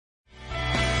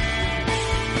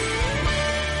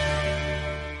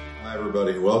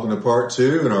everybody, and welcome to part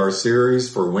 2 in our series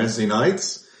for Wednesday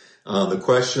nights, the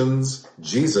questions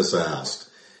Jesus asked.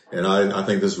 And I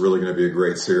think this is really going to be a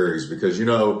great series because,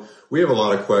 we have a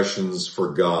lot of questions for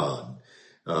God.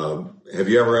 Have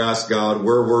you ever asked God,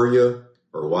 where were you?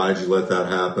 Or why did you let that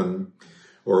happen?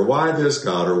 Or why this,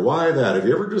 God? Or why that? Have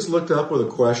you ever just looked up with a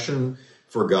question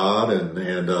for God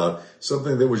and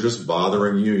something that was just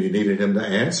bothering you? You needed him to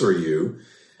answer you.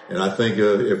 And I think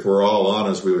if we're all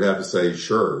honest, we would have to say,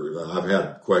 sure, I've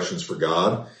had questions for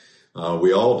God.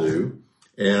 We all do.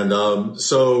 And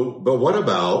but what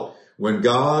about when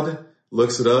God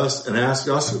looks at us and asks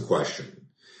us a question?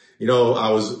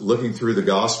 I was looking through the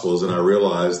Gospels and I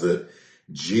realized that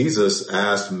Jesus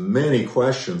asked many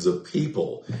questions of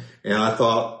people. And I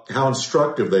thought how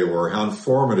instructive they were, how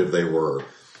informative they were.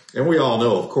 And we all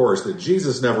know, of course, that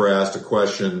Jesus never asked a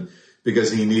question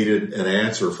because he needed an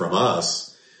answer from us.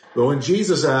 But when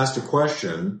Jesus asked a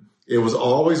question, it was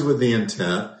always with the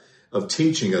intent of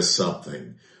teaching us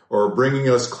something or bringing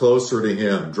us closer to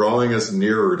him, drawing us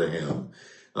nearer to him,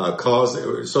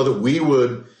 so that we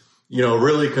would,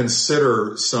 really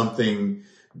consider something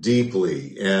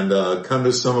deeply and come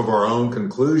to some of our own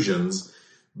conclusions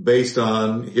based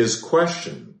on his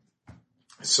question.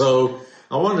 So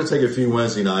I wanted to take a few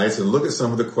Wednesday nights and look at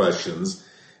some of the questions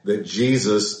that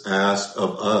Jesus asked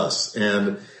of us.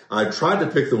 And I tried to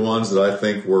pick the ones that I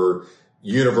think were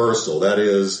universal. That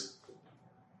is,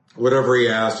 whatever he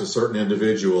asked a certain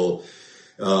individual,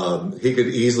 he could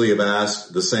easily have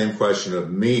asked the same question of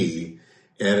me,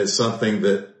 and it's something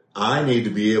that I need to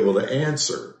be able to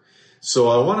answer. So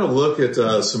I want to look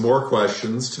at some more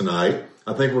questions tonight.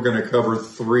 I think we're going to cover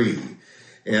 3.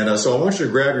 And so I want you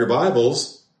to grab your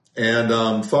Bibles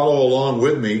and follow along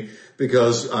with me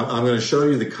because I'm going to show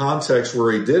you the context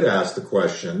where he did ask the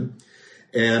question.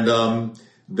 And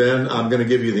then I'm going to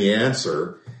give you the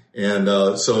answer. And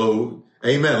so,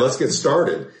 amen. Let's get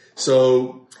started.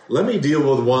 So let me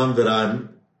deal with one that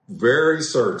I'm very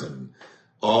certain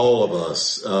all of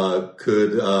us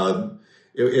could.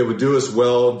 It would do us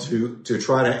well to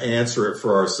try to answer it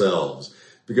for ourselves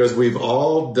because we've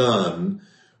all done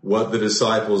what the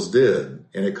disciples did.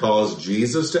 And it caused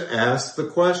Jesus to ask the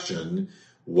question,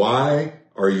 why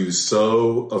are you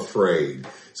so afraid?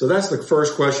 So that's the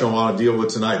first question I want to deal with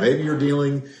tonight. Maybe you're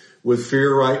dealing with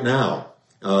fear right now.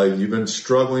 You've been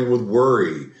struggling with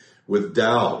worry, with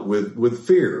doubt, with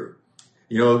fear.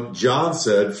 John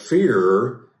said,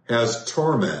 fear has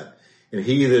torment, and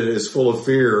he that is full of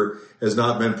fear has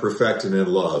not been perfected in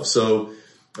love. So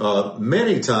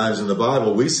many times in the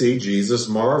Bible, we see Jesus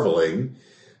marveling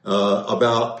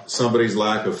about somebody's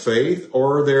lack of faith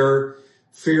or their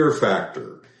fear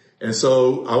factor. And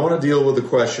so I want to deal with the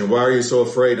question, why are you so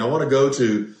afraid? And I want to go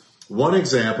to one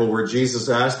example where Jesus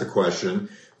asked the question,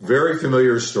 very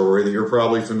familiar story that you're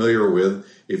probably familiar with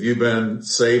if you've been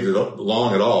saved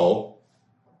long at all.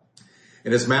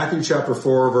 And it's Matthew chapter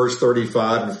 4, verse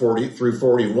 35 and 40 through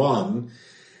 41.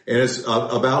 And it's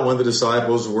about when the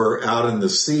disciples were out in the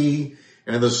sea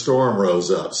and the storm rose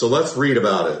up. So let's read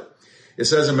about it. It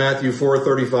says in Matthew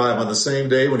 4:35, on the same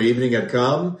day when evening had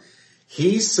come,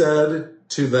 he said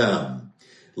to them,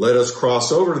 let us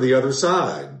cross over to the other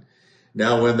side.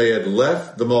 Now when they had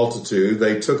left the multitude,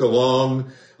 they took him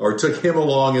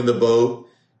along in the boat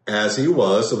as he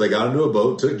was. So they got into a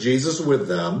boat, took Jesus with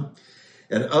them,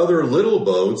 and other little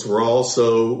boats were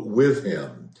also with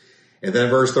him. And then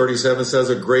verse 37 says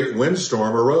a great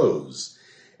windstorm arose,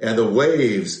 and the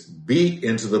waves beat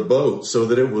into the boat so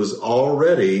that it was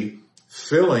already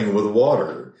filling with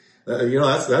water.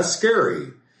 That's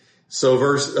scary. So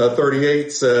verse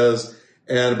 38 says,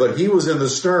 but he was in the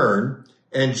stern,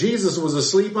 and Jesus was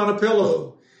asleep on a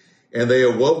pillow. And they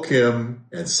awoke him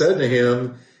and said to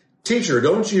him, Teacher,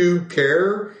 don't you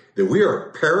care that we are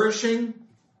perishing?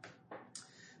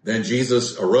 Then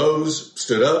Jesus arose,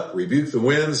 stood up, rebuked the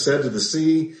wind, said to the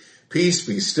sea, Peace,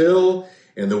 be still.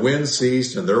 And the wind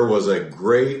ceased, and there was a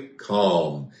great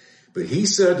calm. But he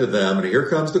said to them, and here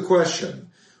comes the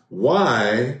question,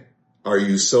 why are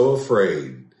you so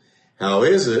afraid? How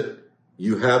is it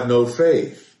you have no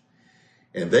faith?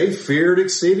 And they feared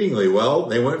exceedingly. Well,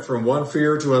 they went from one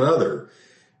fear to another.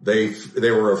 They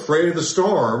were afraid of the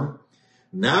storm.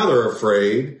 Now they're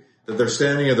afraid that they're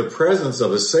standing in the presence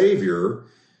of a Savior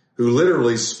who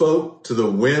literally spoke to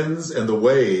the winds and the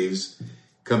waves,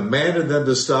 commanded them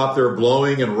to stop their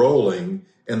blowing and rolling,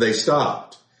 and they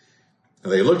stopped.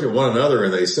 And they looked at one another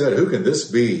and they said, who can this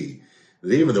be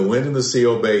that even the wind and the sea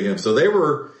obey him? So they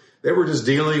were just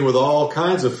dealing with all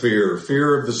kinds of fear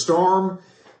of the storm,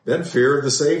 then fear of the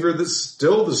Savior that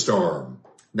stilled the storm.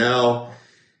 Now,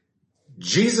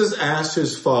 Jesus asked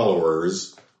his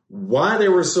followers, why they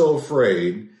were so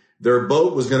afraid their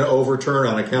boat was going to overturn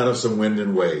on account of some wind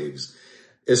and waves,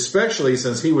 especially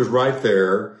since he was right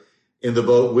there in the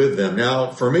boat with them.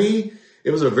 Now, for me,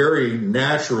 it was a very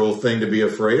natural thing to be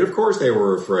afraid. Of course they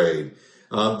were afraid.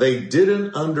 They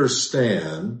didn't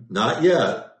understand, not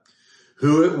yet,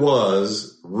 who it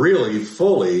was really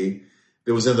fully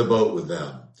that was in the boat with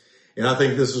them. And I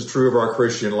think this is true of our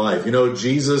Christian life. You know,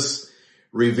 Jesus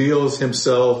reveals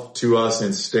himself to us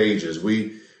in stages.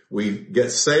 We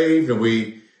get saved and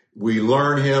we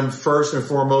learn him first and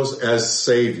foremost as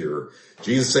Savior.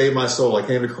 Jesus saved my soul. I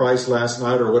came to Christ last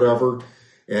night or whatever,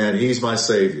 and he's my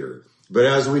Savior. But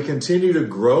as we continue to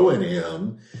grow in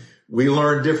him, we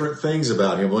learn different things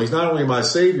about him. Well, he's not only my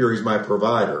Savior, he's my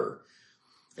provider.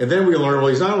 And then we learn, well,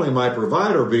 he's not only my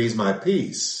provider, but he's my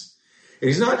peace. And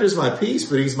he's not just my peace,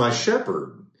 but he's my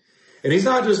shepherd. And he's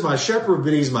not just my shepherd,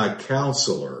 but he's my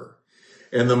counselor.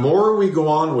 And the more we go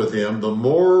on with him, the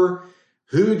more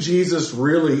who Jesus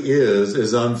really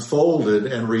is unfolded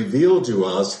and revealed to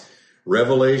us,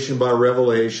 revelation by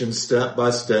revelation, step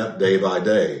by step, day by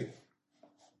day.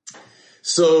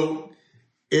 So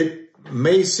it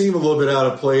may seem a little bit out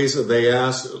of place that they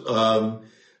asked,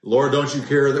 Lord, don't you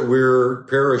care that we're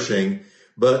perishing?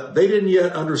 But they didn't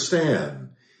yet understand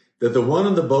that the one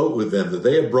in the boat with them, that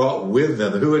they had brought with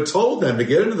them, who had told them to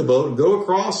get into the boat and go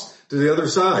across to the other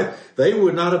side, they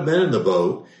would not have been in the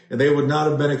boat and they would not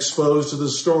have been exposed to the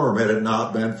storm had it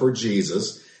not been for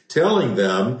Jesus telling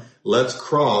them, let's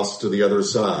cross to the other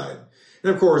side.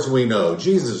 And of course, we know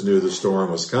Jesus knew the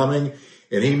storm was coming,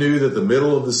 and he knew that the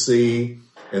middle of the sea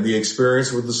and the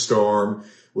experience with the storm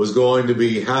was going to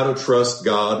be how to trust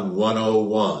God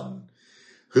 101.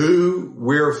 Who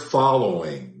we're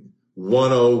following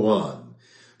 101.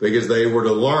 Because they were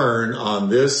to learn on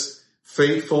this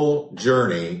fateful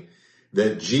journey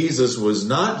that Jesus was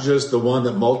not just the one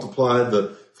that multiplied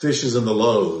the fishes and the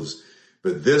loaves,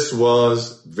 but this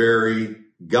was very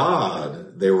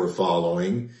God they were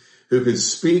following, who could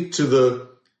speak to the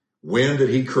wind that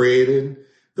he created,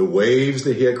 the waves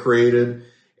that he had created,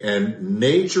 and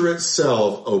nature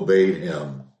itself obeyed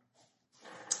him.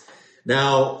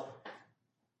 Now,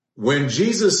 when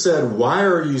Jesus said, why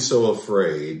are you so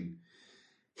afraid?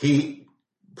 He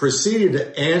proceeded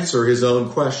to answer his own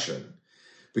question,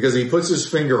 because he puts his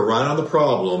finger right on the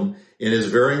problem in his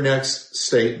very next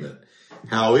statement.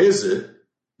 How is it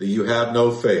that you have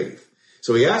no faith?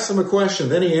 So he asked them a question,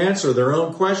 then he answered their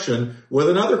own question with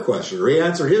another question, or he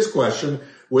answered his question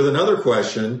with another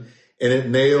question, and it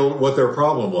nailed what their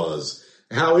problem was.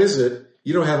 How is it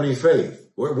you don't have any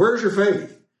faith? Where's your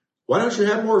faith? Why don't you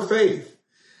have more faith?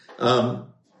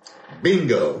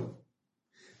 Bingo.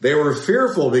 They were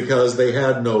fearful because they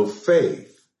had no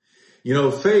faith. You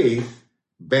know, faith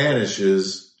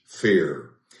banishes fear.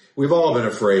 We've all been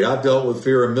afraid. I've dealt with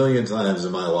fear a million times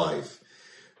in my life.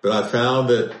 But I found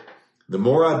that the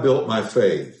more I built my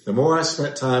faith, the more I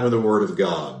spent time in the Word of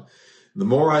God, the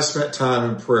more I spent time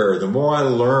in prayer, the more I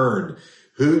learned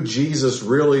who Jesus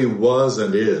really was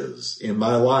and is in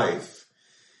my life,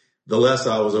 the less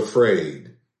I was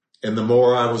afraid and the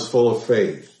more I was full of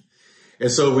faith. And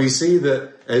so we see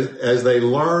that as they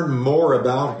learned more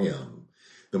about him,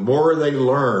 the more they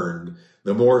learned,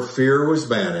 the more fear was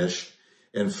banished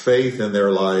and faith in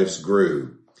their lives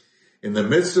grew. In the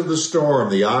midst of the storm,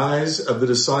 the eyes of the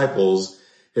disciples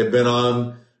had been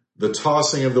on the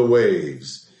tossing of the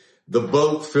waves, the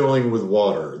boat filling with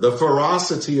water, the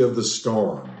ferocity of the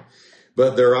storm.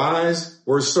 But their eyes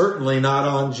were certainly not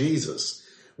on Jesus.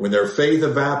 When their faith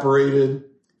evaporated,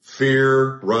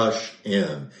 fear rushed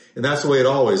in. And that's the way it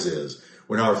always is.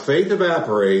 When our faith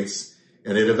evaporates,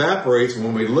 and it evaporates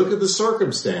when we look at the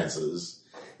circumstances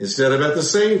instead of at the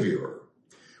Savior.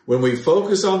 When we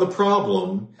focus on the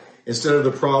problem instead of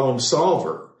the problem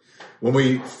solver. When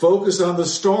we focus on the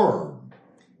storm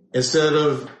instead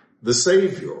of the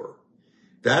Savior.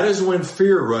 That is when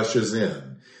fear rushes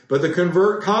in. But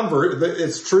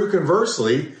it's true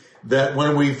conversely that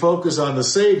when we focus on the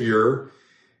Savior,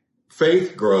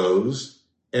 faith grows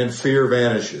and fear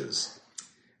vanishes.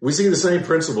 We see the same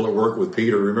principle at work with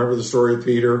Peter. Remember the story of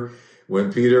Peter?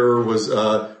 When Peter was,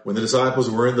 when the disciples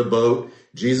were in the boat,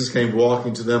 Jesus came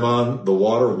walking to them on the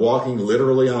water, walking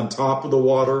literally on top of the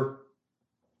water.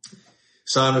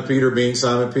 Simon Peter, being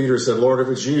Simon Peter, said, Lord, if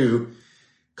it's you,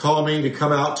 call me to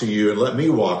come out to you and let me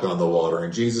walk on the water.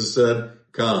 And Jesus said,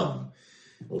 come.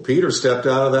 Well, Peter stepped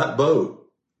out of that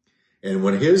boat. And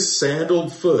when his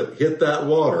sandaled foot hit that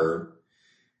water,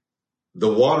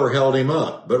 the water held him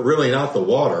up, but really not the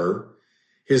water.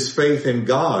 His faith in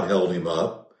God held him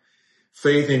up.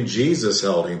 Faith in Jesus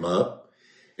held him up.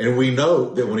 And we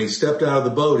know that when he stepped out of the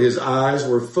boat, his eyes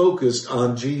were focused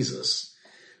on Jesus.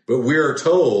 But we are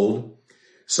told,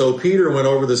 so Peter went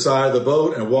over the side of the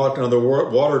boat and walked on the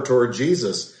water toward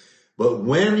Jesus. But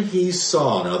when he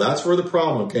saw, now that's where the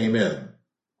problem came in.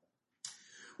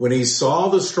 When he saw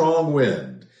the strong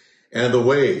wind and the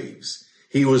waves,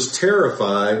 he was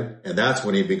terrified, and that's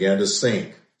when he began to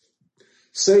sink.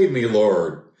 Save me,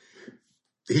 Lord,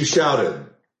 he shouted.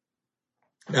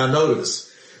 Now notice,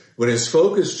 when his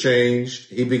focus changed,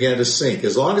 he began to sink.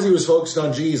 As long as he was focused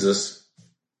on Jesus,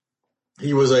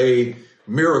 he was a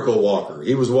miracle walker.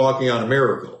 He was walking on a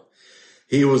miracle.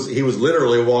 He was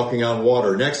literally walking on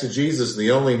water. Next to Jesus,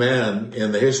 the only man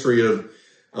in the history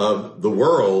of the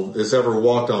world that's ever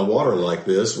walked on water like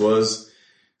this was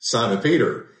Simon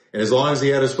Peter. And as long as he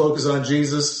had his focus on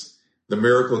Jesus, the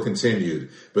miracle continued.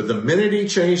 But the minute he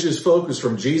changed his focus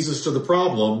from Jesus to the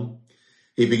problem,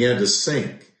 he began to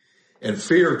sink and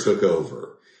fear took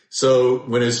over. So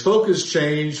when his focus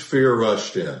changed, fear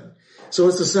rushed in. So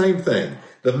it's the same thing.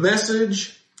 The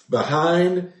message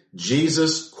behind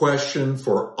Jesus' question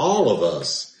for all of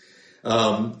us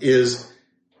is,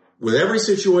 with every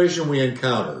situation we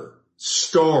encounter,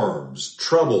 storms,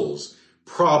 troubles,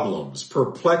 problems,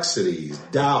 perplexities,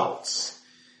 doubts,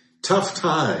 tough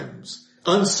times,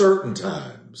 uncertain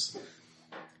times,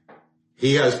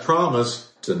 he has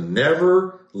promised to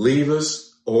never leave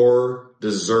us or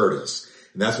desert us.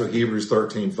 And that's what Hebrews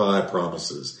 13:5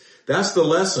 promises. That's the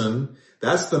lesson.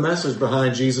 That's the message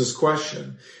behind Jesus'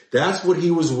 question. That's what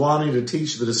he was wanting to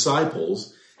teach the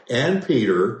disciples and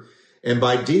Peter, and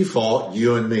by default,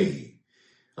 you and me.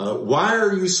 Why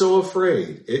are you so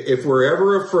afraid? If we're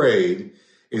ever afraid,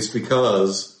 it's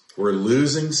because we're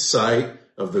losing sight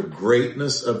of the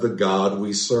greatness of the God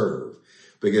we serve.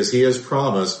 Because he has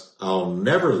promised, I'll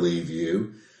never leave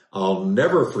you. I'll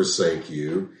never forsake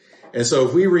you. And so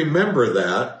if we remember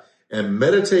that and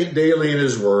meditate daily in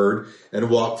his word and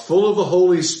walk full of the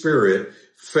Holy Spirit,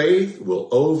 faith will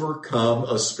overcome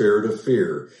a spirit of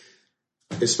fear,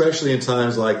 especially in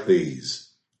times like these.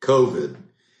 COVID,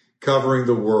 covering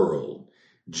the world,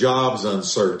 jobs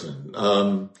uncertain,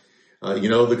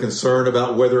 the concern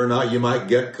about whether or not you might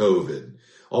get COVID,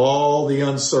 all the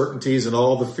uncertainties and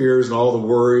all the fears and all the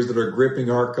worries that are gripping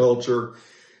our culture.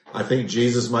 I think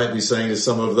Jesus might be saying to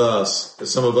some of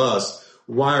us,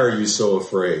 why are you so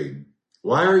afraid?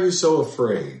 Why are you so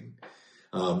afraid?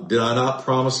 Did I not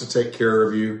promise to take care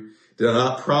of you? Did I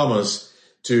not promise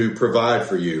to provide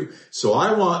for you? So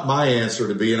I want my answer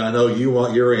to be, and I know you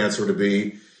want your answer to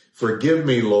be, forgive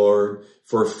me, Lord,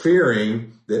 for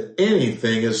fearing that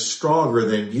anything is stronger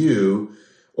than you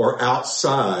or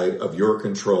outside of your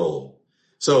control.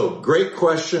 So great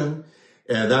question,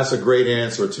 and that's a great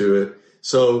answer to it.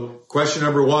 So question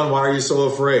number one, why are you so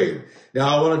afraid?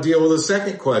 Now I want to deal with a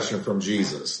second question from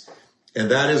Jesus.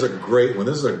 And that is a great one.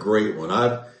 This is a great one.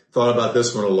 I've thought about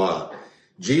this one a lot.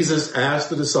 Jesus asked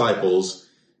the disciples,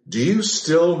 do you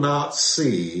still not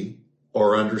see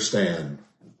or understand?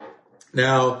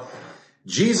 Now,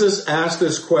 Jesus asked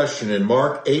this question in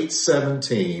Mark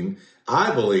 8:17,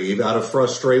 I believe, out of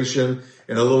frustration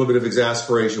and a little bit of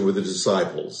exasperation with the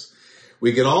disciples.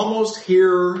 We can almost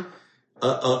hear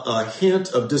a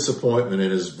hint of disappointment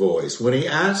in his voice when he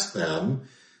asked them,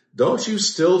 don't you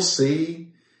still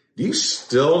see? Do you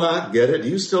still not get it? Do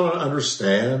you still not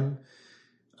understand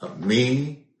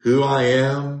me, who I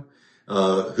am,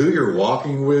 who you're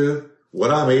walking with,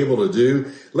 what I'm able to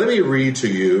do? Let me read to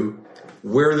you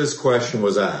where this question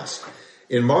was asked.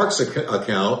 In Mark's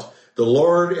account, the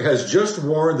Lord has just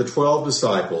warned the 12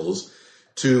 disciples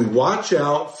to watch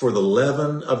out for the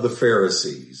leaven of the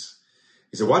Pharisees.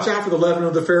 He said, watch out for the leaven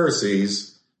of the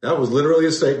Pharisees. That was literally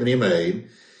a statement he made.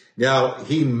 Now,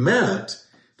 he meant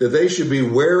that they should be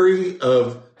wary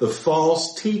of the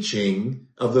false teaching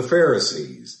of the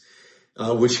Pharisees,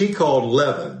 which he called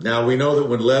leaven. Now, we know that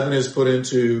when leaven is put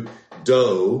into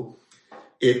dough,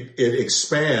 it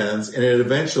expands and it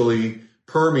eventually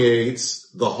permeates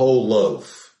the whole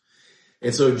loaf.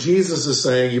 And so Jesus is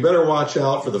saying, you better watch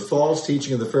out for the false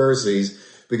teaching of the Pharisees,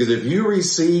 because if you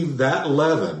receive that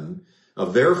leaven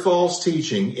of their false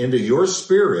teaching into your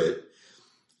spirit,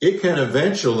 it can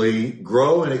eventually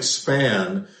grow and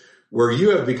expand where you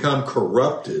have become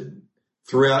corrupted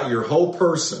throughout your whole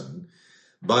person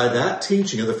by that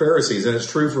teaching of the Pharisees. And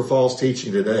it's true for false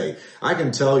teaching today. I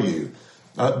can tell you,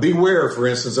 beware, for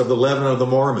instance, of the leaven of the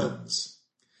Mormons.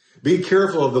 Be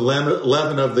careful of the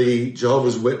leaven of the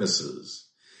Jehovah's Witnesses.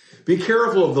 Be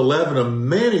careful of the leaven of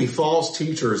many false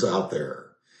teachers out there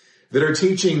that are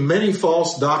teaching many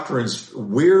false doctrines,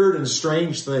 weird and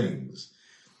strange things.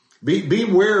 Be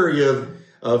wary of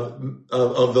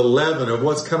the leaven of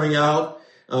what's coming out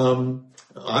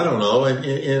I don't know,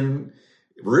 in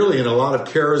really in a lot of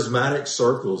charismatic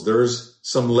circles, there's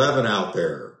some leaven out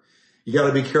there you got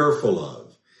to be careful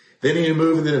of. Then you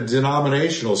move into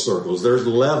denominational circles, there's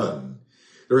leaven.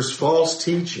 There's false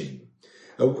teaching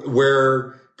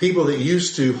where people that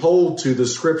used to hold to the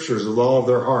scriptures with all of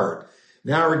their heart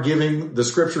now are giving the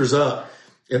scriptures up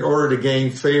in order to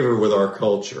gain favor with our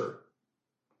culture.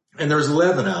 And there's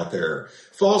leaven out there,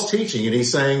 false teaching. And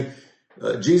he's saying,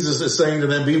 Jesus is saying to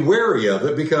them, be wary of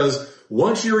it, because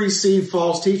once you receive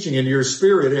false teaching into your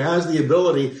spirit, it has the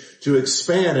ability to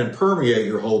expand and permeate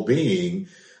your whole being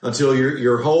until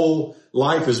your whole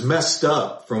life is messed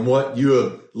up from what you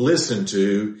have listened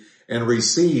to and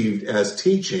received as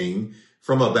teaching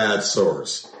from a bad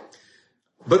source.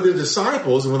 But the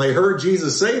disciples, when they heard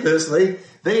Jesus say this,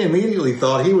 they immediately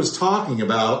thought he was talking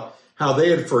about how they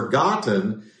had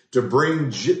forgotten to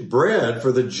bring bread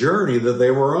for the journey that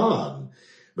they were on.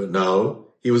 But no,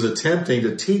 he was attempting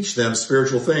to teach them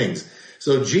spiritual things.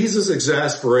 So Jesus'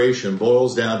 exasperation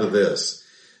boils down to this.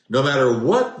 No matter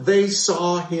what they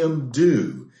saw him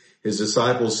do, his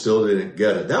disciples still didn't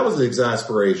get it. That was the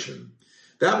exasperation.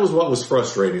 That was what was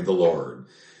frustrating the Lord.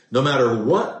 No matter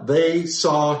what they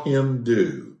saw him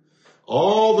do,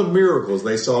 all the miracles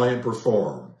they saw him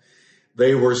perform,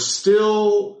 they were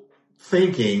still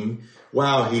thinking,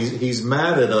 wow, he's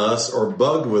mad at us or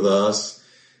bugged with us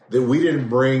that we didn't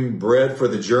bring bread for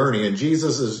the journey. And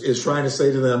Jesus is trying to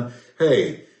say to them,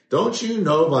 hey, don't you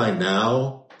know by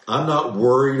now I'm not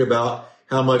worried about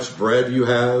how much bread you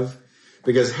have?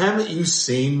 Because haven't you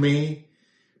seen me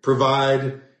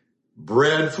provide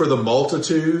bread for the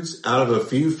multitudes out of a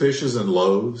few fishes and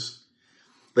loaves?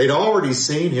 They'd already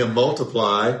seen him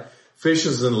multiply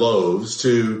fishes and loaves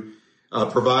to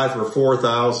provide for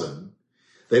 4,000.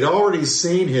 They'd already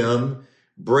seen him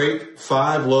break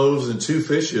 5 loaves and 2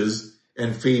 fishes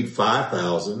and feed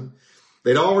 5,000.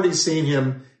 They'd already seen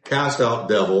him cast out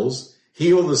devils,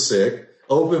 heal the sick,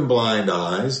 open blind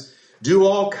eyes, do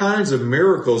all kinds of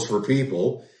miracles for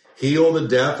people, heal the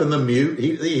deaf and the mute.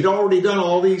 He'd already done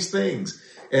all these things.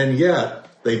 And yet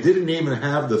they didn't even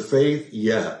have the faith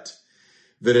yet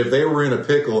that if they were in a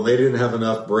pickle and they didn't have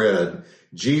enough bread,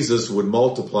 Jesus would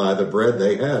multiply the bread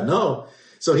they had. No.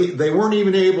 So they weren't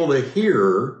even able to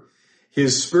hear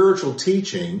his spiritual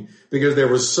teaching because they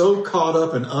were so caught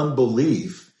up in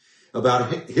unbelief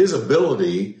about his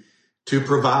ability to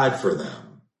provide for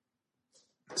them.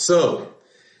 So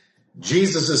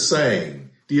Jesus is saying,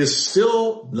 do you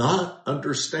still not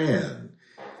understand?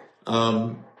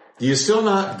 Do you still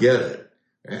not get it?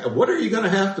 What are you going to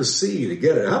have to see to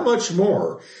get it? How much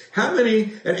more? How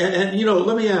many? And you know,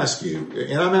 let me ask you,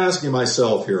 and I'm asking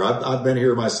myself here. I've been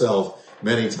here myself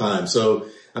many times. So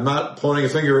I'm not pointing a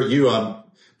finger at you. I'm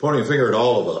pointing a finger at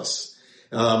all of us.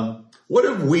 What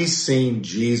have we seen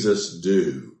Jesus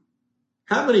do?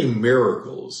 How many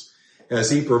miracles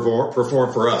has he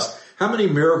performed for us? How many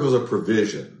miracles of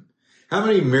provision? How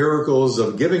many miracles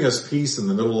of giving us peace in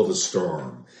the middle of a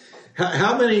storm?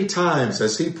 How many times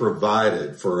has he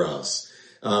provided for us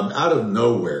out of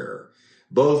nowhere,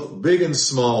 both big and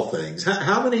small things?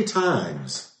 How many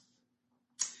times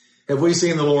have we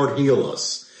seen the Lord heal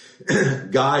us,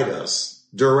 guide us,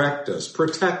 direct us,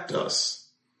 protect us?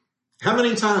 How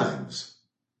many times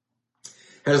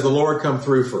has the Lord come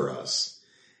through for us?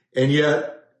 And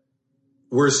yet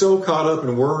we're so caught up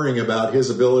in worrying about his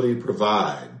ability to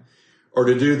provide or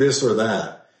to do this or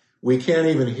that, we can't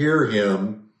even hear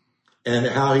him and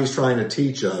how he's trying to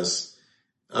teach us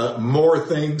more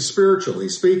things spiritually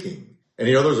speaking. And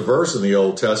you know, there's a verse in the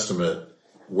Old Testament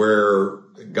where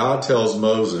God tells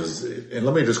Moses, and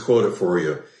let me just quote it for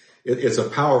you. It's a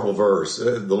powerful verse.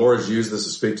 The Lord has used this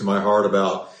to speak to my heart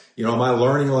about, you know, am I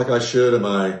learning like I should?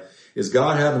 Is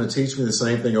God having to teach me the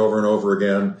same thing over and over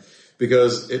again?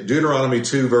 Because Deuteronomy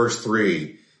 2 verse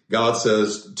 3, God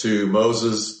says to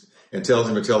Moses and tells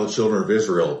him to tell the children of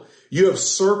Israel, you have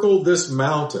circled this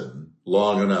mountain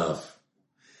long enough.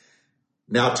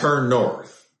 Now turn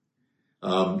north.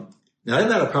 Now isn't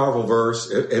that a powerful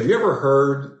verse? Have you ever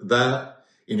heard that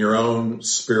in your own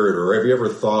spirit, or have you ever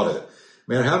thought it?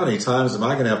 Man, how many times am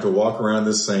I going to have to walk around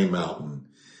this same mountain?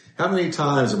 How many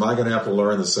times am I going to have to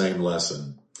learn the same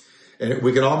lesson? And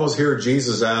we can almost hear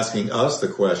Jesus asking us the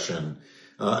question,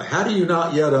 how do you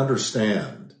not yet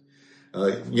understand?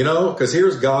 You know, because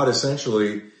here's God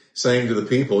essentially saying to the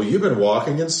people, you've been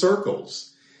walking in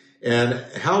circles. And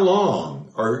how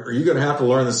long are you going to have to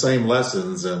learn the same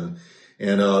lessons? And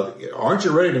aren't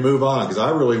you ready to move on? Because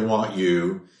I really want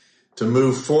you to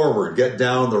move forward, get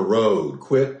down the road,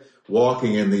 quit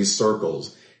walking in these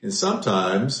circles. And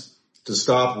sometimes to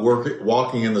stop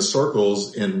walking in the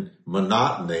circles in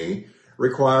monotony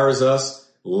requires us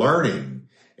learning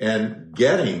and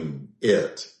getting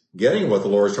what the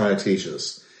Lord is trying to teach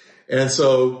us. And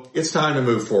so it's time to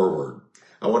move forward.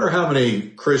 I wonder how many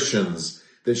Christians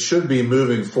that should be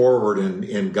moving forward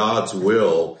in God's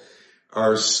will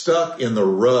are stuck in the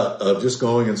rut of just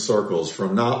going in circles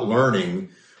from not learning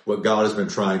what God has been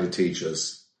trying to teach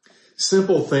us.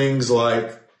 Simple things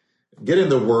like get in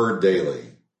the Word daily.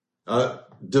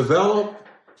 Develop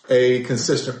a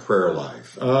consistent prayer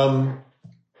life.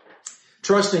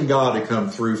 Trusting God to come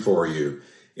through for you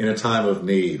in a time of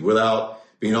need without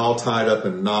being all tied up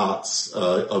in knots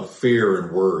of fear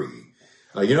and worry.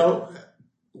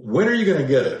 When are you going to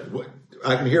get it?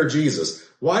 I can hear Jesus.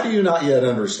 Why do you not yet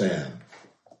understand?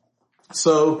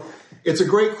 So it's a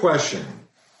great question.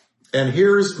 And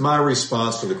here's my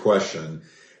response to the question,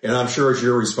 and I'm sure it's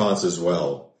your response as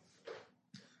well.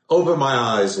 Open my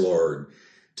eyes, Lord,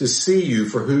 to see you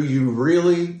for who you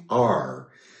really are,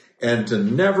 and to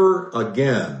never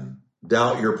again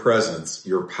doubt your presence,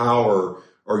 your power,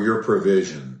 or your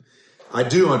provision. I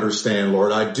do understand,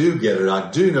 Lord. I do get it. I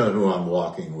do know who I'm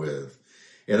walking with.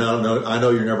 And I know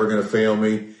you're never going to fail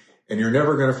me, and you're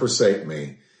never going to forsake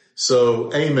me.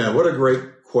 So, amen. What a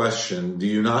great question. Do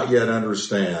you not yet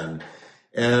understand?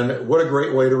 And what a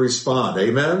great way to respond.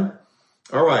 Amen.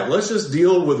 All right. Let's just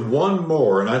deal with one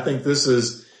more. And I think this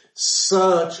is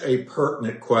such a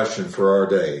pertinent question for our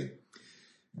day.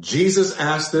 Jesus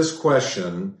asked this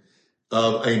question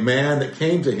of a man that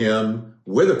came to him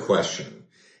with a question.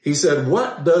 He said,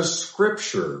 what does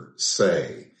Scripture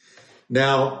say?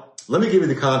 Now, let me give you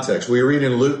the context. We read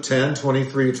in Luke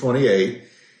 10:23-28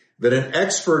 that an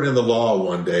expert in the law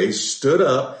one day stood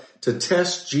up to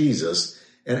test Jesus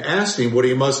and asked him what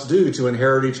he must do to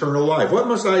inherit eternal life. What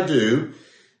must I do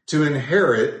to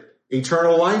inherit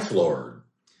eternal life, Lord?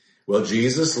 Well,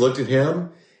 Jesus looked at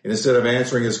him, and instead of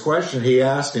answering his question, he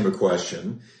asked him a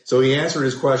question. So he answered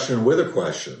his question with a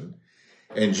question.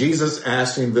 And Jesus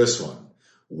asked him this one.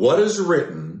 What is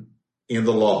written in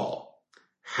the law?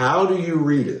 How do you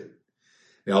read it?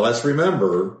 Now let's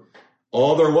remember,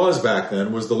 all there was back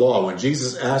then was the law. When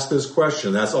Jesus asked this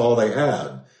question, that's all they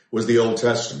had was the Old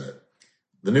Testament.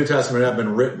 The New Testament had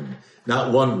been written.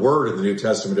 Not one word of the New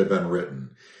Testament had been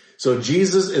written. So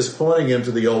Jesus is pointing him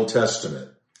to the Old Testament.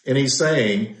 And he's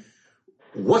saying,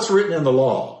 what's written in the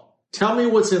law? Tell me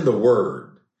what's in the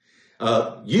Word.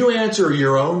 You answer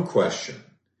your own question.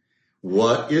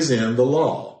 What is in the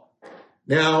law?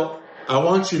 Now, I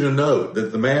want you to note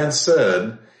that the man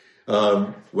said,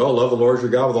 love the Lord your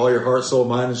God with all your heart, soul,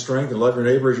 mind, and strength, and love your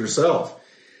neighbor as yourself.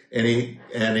 And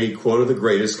he quoted the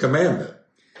greatest commandment.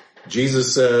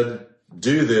 Jesus said,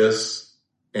 do this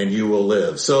and you will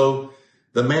live. So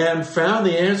the man found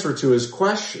the answer to his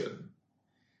question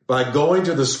by going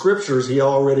to the Scriptures he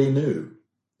already knew.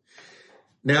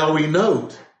 Now we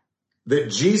note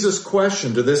that Jesus'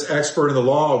 question to this expert in the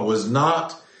law was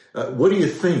not, what do you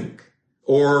think?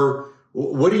 Or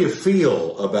what do you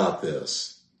feel about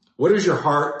this? What is your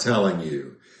heart telling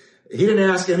you? He didn't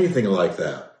ask anything like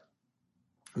that.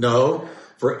 No,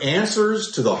 for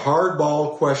answers to the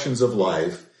hardball questions of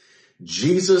life,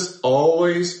 Jesus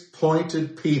always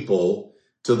pointed people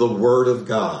to the Word of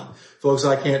God. Folks,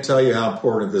 I can't tell you how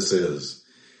important this is.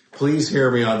 Please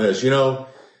hear me on this.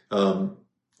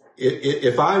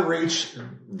 If I reach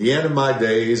the end of my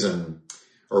days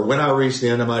or when I reach the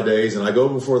end of my days and I go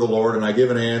before the Lord and I give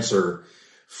an answer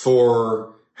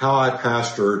for how I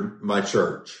pastored my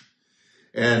church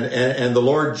and the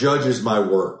Lord judges my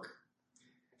work,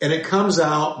 and it comes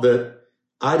out that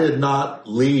I did not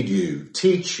lead you,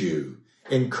 teach you,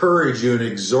 encourage you, and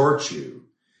exhort you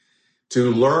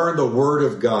to learn the Word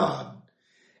of God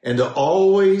and to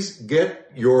always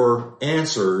get your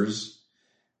answers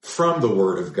from the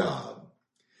Word of God.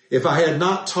 If I had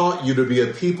not taught you to be a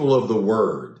people of the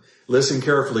Word, listen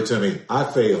carefully to me, I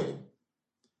failed.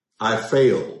 I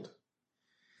failed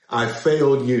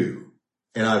you,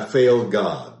 and I failed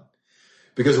God.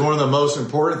 Because one of the most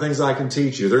important things I can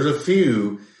teach you, there's a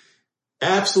few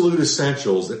absolute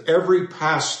essentials that every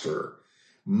pastor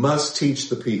must teach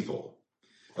the people.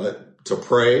 To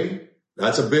pray,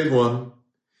 that's a big one.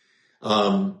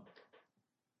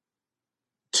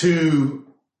 To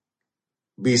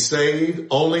be saved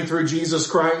only through Jesus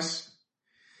Christ,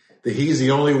 that he's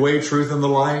the only way, truth, and the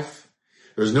life.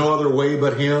 There's no other way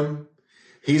but him.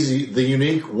 He's the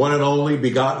unique, one and only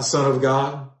begotten Son of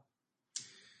God.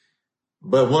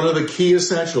 But one of the key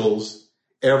essentials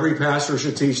every pastor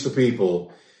should teach the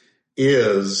people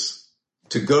is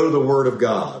to go to the Word of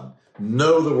God,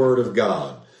 know the Word of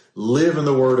God, live in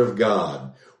the Word of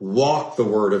God, walk the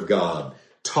Word of God,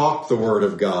 talk the Word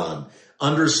of God,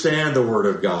 understand the Word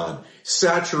of God,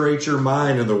 Saturate your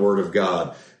mind in the Word of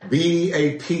God. Be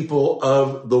a people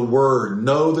of the Word.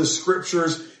 Know the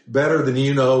Scriptures better than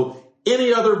you know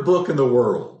any other book in the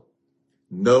world.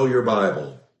 Know your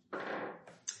Bible.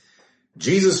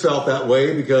 Jesus felt that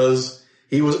way because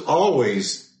he was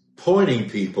always pointing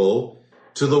people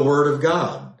to the Word of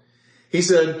God. He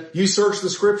said, you search the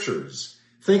Scriptures,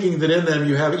 thinking that in them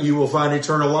you will find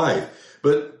eternal life.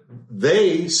 But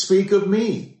they speak of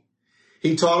me.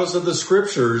 He taught us that the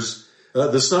Scriptures,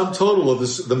 the sum total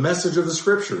of the message of the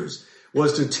Scriptures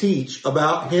was to teach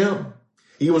about him.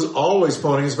 He was always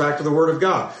pointing us back to the Word of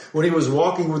God. When he was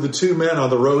walking with the two men on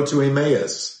the road to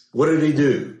Emmaus, what did he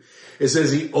do? It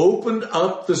says he opened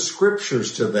up the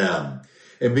Scriptures to them.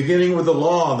 And beginning with the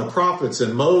law and the prophets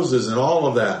and Moses and all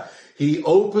of that, he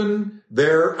opened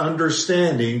their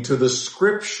understanding to the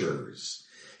Scriptures.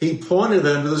 He pointed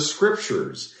them to the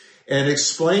Scriptures and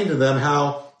explained to them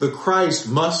how the Christ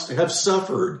must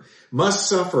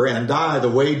suffer and die the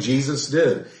way Jesus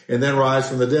did, and then rise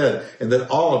from the dead, and that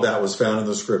all of that was found in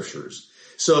the Scriptures.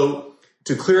 So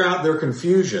to clear out their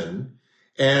confusion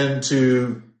and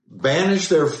to banish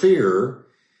their fear,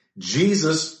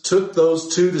 Jesus took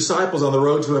those two disciples on the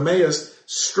road to Emmaus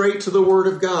straight to the Word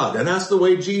of God. And that's the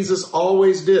way Jesus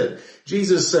always did.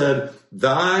 Jesus said,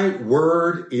 thy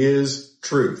word is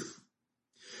truth.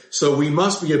 So we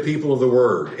must be a people of the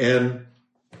Word. And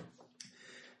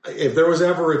if there was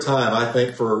ever a time, I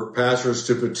think, for pastors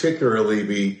to particularly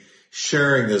be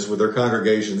sharing this with their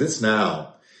congregations, it's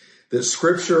now. That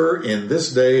Scripture in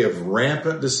this day of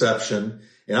rampant deception,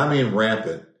 and I mean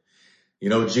rampant. You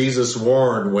know, Jesus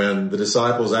warned when the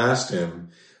disciples asked him,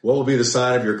 what will be the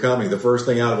sign of your coming? The first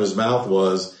thing out of his mouth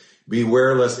was,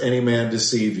 beware lest any man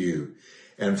deceive you.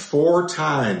 And 4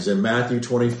 times in Matthew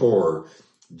 24,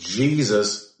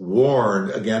 Jesus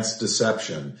warned against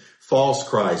deception, false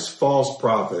Christs, false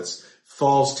prophets,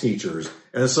 false teachers.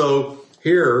 And so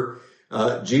here,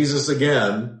 Jesus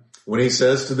again, when he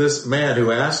says to this man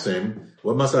who asked him,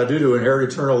 what must I do to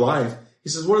inherit eternal life? He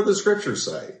says, what do the Scriptures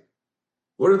say?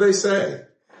 What do they say?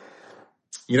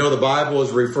 You know, the Bible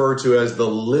is referred to as the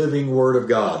living Word of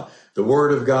God. The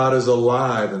Word of God is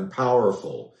alive and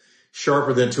powerful,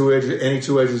 sharper than any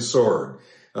two-edged sword.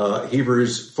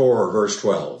 Hebrews 4, verse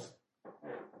 12.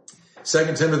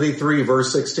 2 Timothy 3,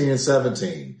 verse 16 and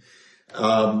 17.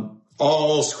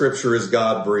 All Scripture is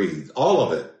God-breathed. All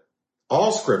of it.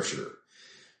 All Scripture.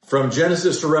 From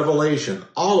Genesis to Revelation,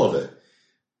 all of it.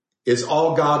 It's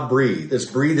all God-breathed. It's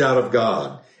breathed out of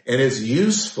God. And is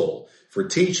useful for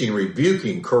teaching,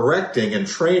 rebuking, correcting, and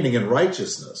training in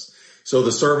righteousness, so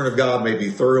the servant of God may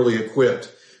be thoroughly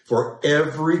equipped for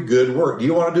every good work. Do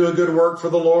you want to do a good work for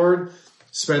the Lord?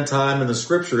 Spend time in the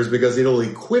Scriptures, because it'll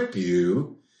equip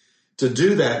you to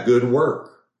do that good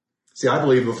work. See, I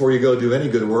believe before you go do any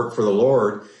good work for the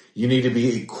Lord, you need to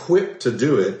be equipped to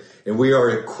do it. And we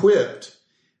are equipped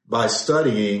by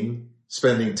studying,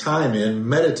 spending time in,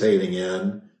 meditating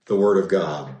in the Word of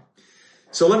God.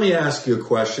 So let me ask you a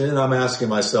question, and I'm asking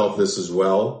myself this as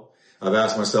well. I've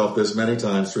asked myself this many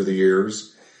times through the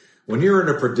years. When you're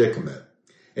in a predicament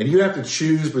and you have to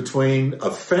choose between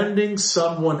offending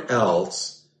someone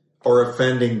else or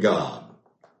offending God,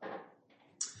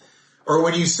 or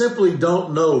when you simply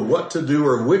don't know what to do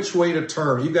or which way to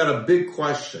turn, you've got a big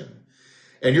question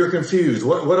and you're confused.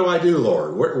 What do I do,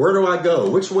 Lord? Where do I go?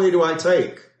 Which way do I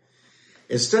take?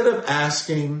 Instead of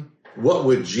asking, what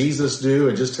would Jesus do,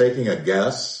 and just taking a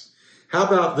guess, how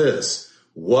about this?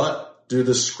 What do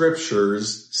the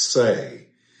Scriptures say?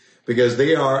 Because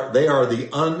they are the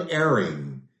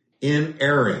unerring,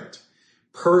 inerrant,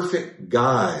 perfect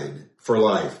guide for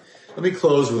life. Let me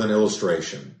close with an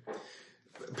illustration.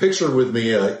 Picture with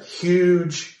me a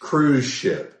huge cruise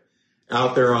ship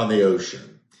out there on the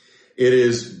ocean. It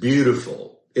is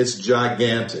beautiful. It's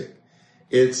gigantic.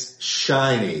 It's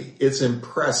shiny. It's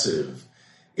impressive.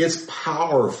 It's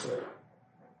powerful.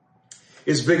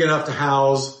 It's big enough to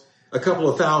house a couple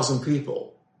of thousand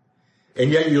people.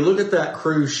 And yet you look at that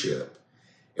cruise ship,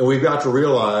 and we've got to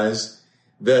realize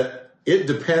that it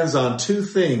depends on 2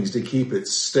 things to keep it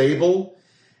stable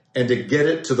and to get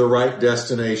it to the right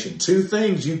destination. 2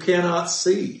 things you cannot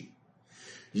see.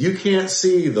 You can't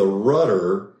see the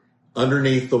rudder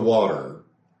underneath the water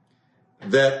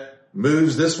that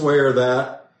moves this way or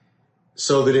that,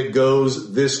 so that it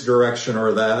goes this direction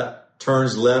or that,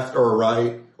 turns left or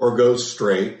right, or goes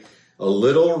straight. A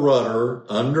little rudder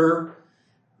under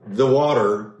the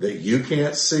water that you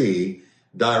can't see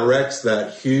directs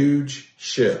that huge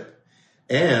ship.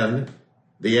 And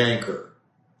the anchor.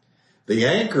 The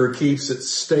anchor keeps it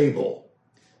stable.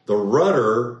 The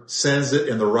rudder sends it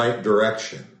in the right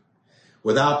direction.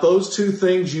 Without those 2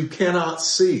 things you cannot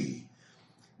see,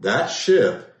 that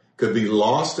ship could be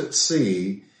lost at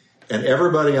sea and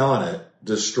everybody on it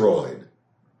destroyed.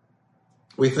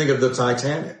 We think of the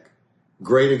Titanic.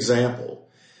 Great example.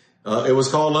 It was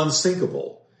called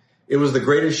unsinkable. It was the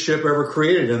greatest ship ever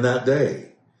created in that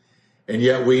day. And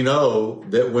yet we know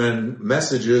that when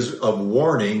messages of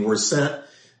warning were sent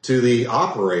to the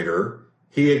operator,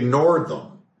 he ignored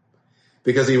them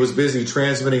because he was busy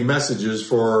transmitting messages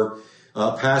for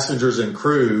passengers and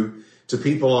crew to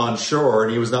people on shore,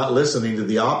 and he was not listening to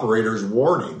the operator's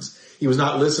warnings. He was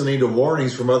not listening to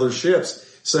warnings from other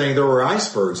ships saying there were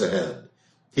icebergs ahead.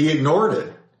 He ignored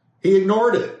it. He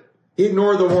ignored it. He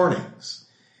ignored the warnings.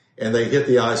 And they hit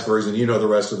the icebergs, and you know the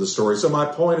rest of the story. So my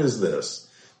point is this.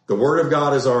 The Word of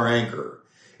God is our anchor.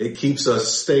 It keeps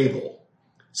us stable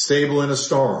in a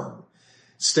storm,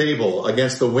 stable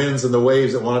against the winds and the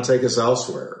waves that want to take us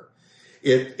elsewhere.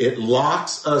 It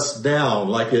locks us down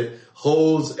like it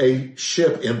holds a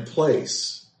ship in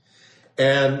place.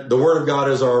 And the Word of God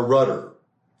is our rudder.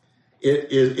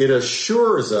 It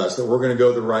assures us that we're going to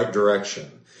go the right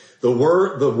direction. The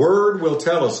word will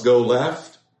tell us go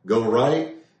left, go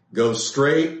right, go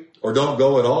straight, or don't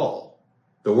go at all.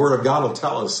 The Word of God will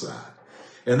tell us that.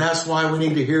 And that's why we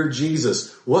need to hear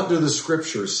Jesus. What do the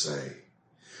Scriptures say?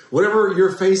 Whatever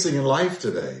you're facing in life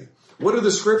today, what do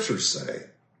the Scriptures say?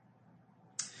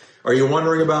 Are you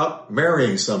wondering about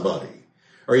marrying somebody?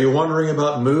 Are you wondering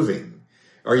about moving?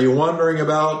 Are you wondering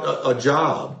about a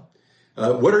job?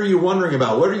 What are you wondering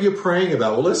about? What are you praying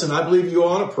about? Well, listen, I believe you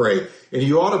ought to pray and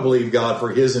you ought to believe God for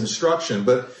His instruction.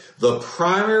 But the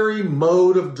primary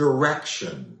mode of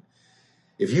direction,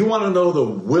 if you want to know the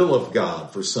will of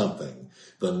God for something,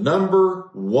 the number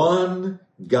one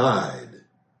guide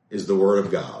is the Word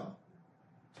of God.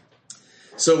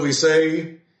 So we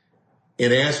say,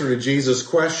 in answer to Jesus'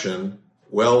 question,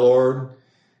 well, Lord,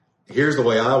 here's the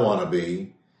way I want to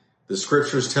be. The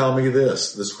Scriptures tell me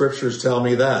this. The Scriptures tell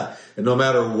me that. And no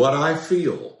matter what I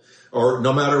feel, or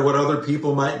no matter what other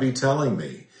people might be telling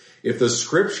me, if the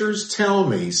Scriptures tell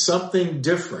me something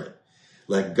different,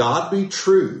 let God be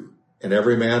true and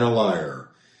every man a liar.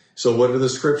 So what do the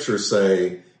Scriptures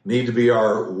say? Need to be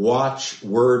our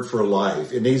watchword for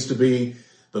life. It needs to be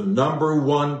the number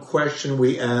one question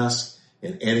we ask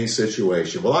in any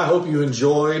situation. Well, I hope you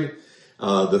enjoyed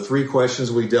the 3 questions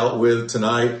we dealt with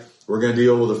tonight. We're going to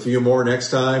deal with a few more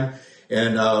next time.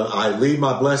 And I leave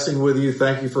my blessing with you.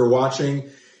 Thank you for watching.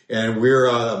 And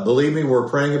believe me, we're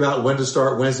praying about when to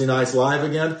start Wednesday nights live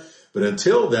again. But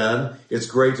until then, it's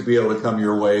great to be able to come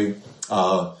your way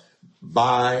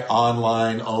by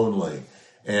online only.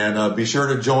 And be sure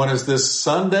to join us this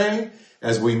Sunday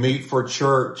as we meet for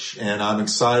church. And I'm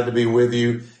excited to be with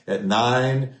you at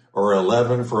 9 or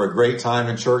 11 for a great time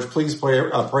in church. Please pray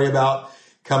about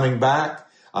coming back.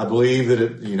 I believe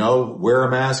that, wear a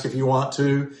mask if you want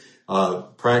to,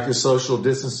 practice social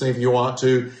distancing if you want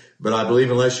to. But I believe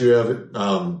unless you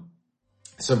have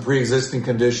some pre-existing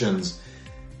conditions,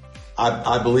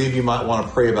 I believe you might want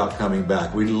to pray about coming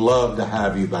back. We'd love to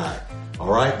have you back. All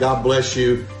right. God bless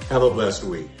you. Have a blessed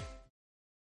week.